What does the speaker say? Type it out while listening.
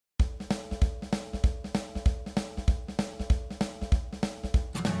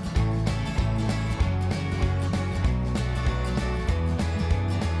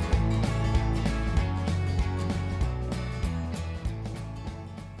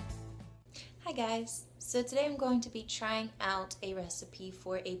Hi guys! So today I'm going to be trying out a recipe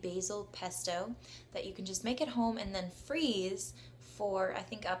for a basil pesto that you can just make at home and then freeze for I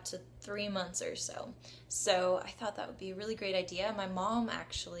think up to 3 months or so. So I thought that would be a really great idea. My mom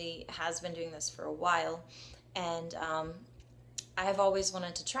actually has been doing this for a while, and I've always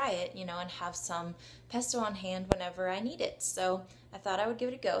wanted to try it, and have some pesto on hand whenever I need it. So I thought I would give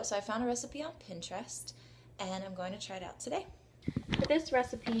it a go. So I found a recipe on Pinterest and I'm going to try it out today. For this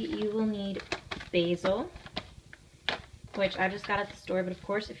recipe, you will need basil, which I just got at the store, but of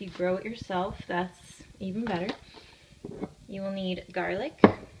course if you grow it yourself, that's even better. You will need garlic,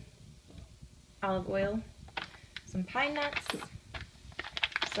 olive oil, some pine nuts,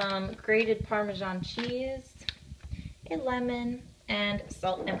 some grated Parmesan cheese, a lemon, and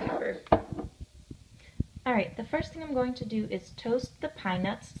salt and pepper. Alright, the first thing I'm going to do is toast the pine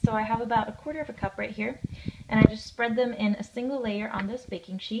nuts. So I have about 1/4 cup right here, and I just spread them in a single layer on this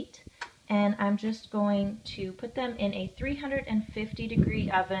baking sheet, and I'm just going to put them in a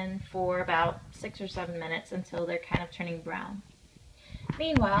 350-degree oven for about 6 or 7 minutes until they're kind of turning brown.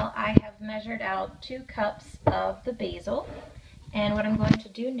 Meanwhile, I have measured out 2 cups of the basil, and what I'm going to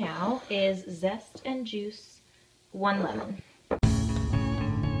do now is zest and juice 1 lemon.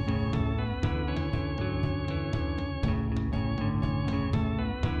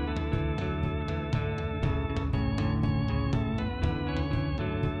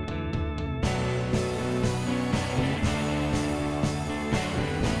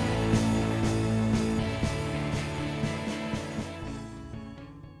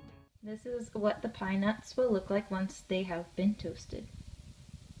 This is what the pine nuts will look like once they have been toasted.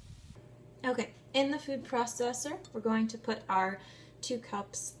 Okay, in the food processor, we're going to put our 2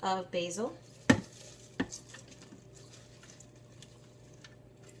 cups of basil.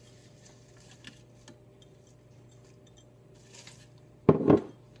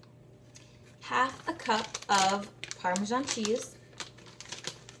 Half a cup of Parmesan cheese.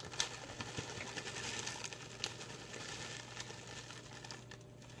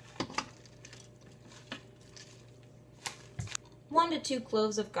 One to 2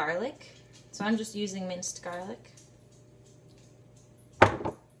 cloves of garlic, so I'm just using minced garlic.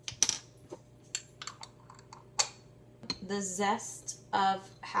 The zest of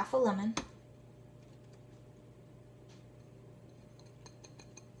half a lemon.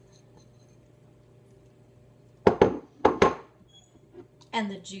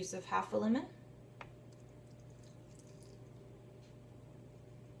 And the juice of half a lemon.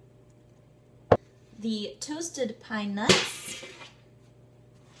 The toasted pine nuts.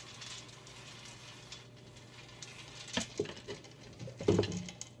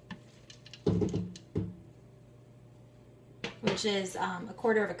 Which is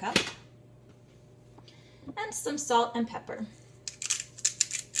 1/4 cup, and some salt and pepper.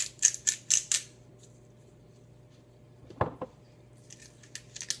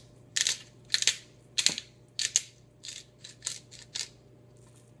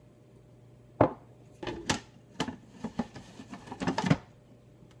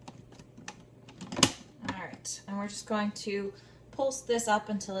 Alright, and we're just going to pulse this up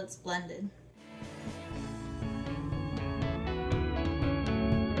until it's blended.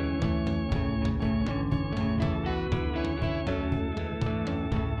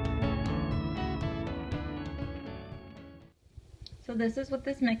 So this is what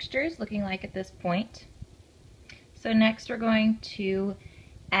this mixture is looking like at this point. So next we're going to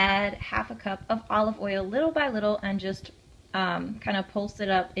add half a cup of olive oil little by little and just kind of pulse it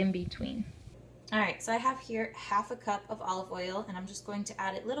up in between. Alright, so I have here half a cup of olive oil, and I'm just going to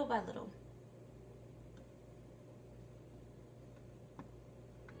add it little by little.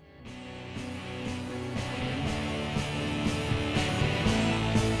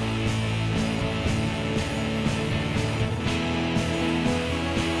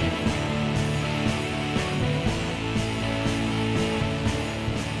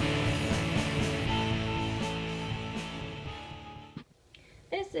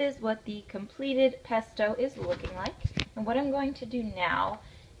 This is what the completed pesto is looking like, and what I'm going to do now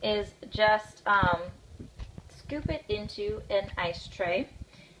is just scoop it into an ice tray,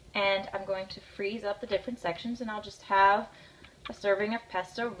 and I'm going to freeze up the different sections, and I'll just have a serving of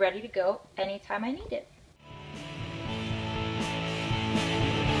pesto ready to go anytime I need it.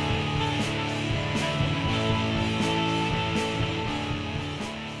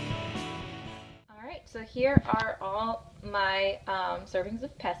 So here are all my servings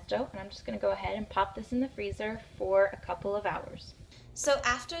of pesto, and I'm just going to go ahead and pop this in the freezer for a couple of hours. So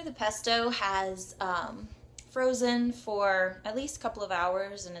after the pesto has frozen for at least a couple of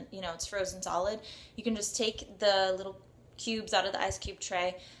hours, and it's frozen solid, you can just take the little cubes out of the ice cube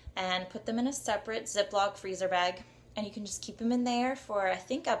tray and put them in a separate Ziploc freezer bag. And you can just keep them in there for, I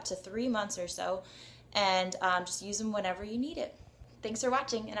think, up to 3 months or so, and just use them whenever you need it. Thanks for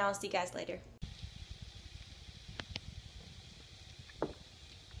watching, and I will see you guys later.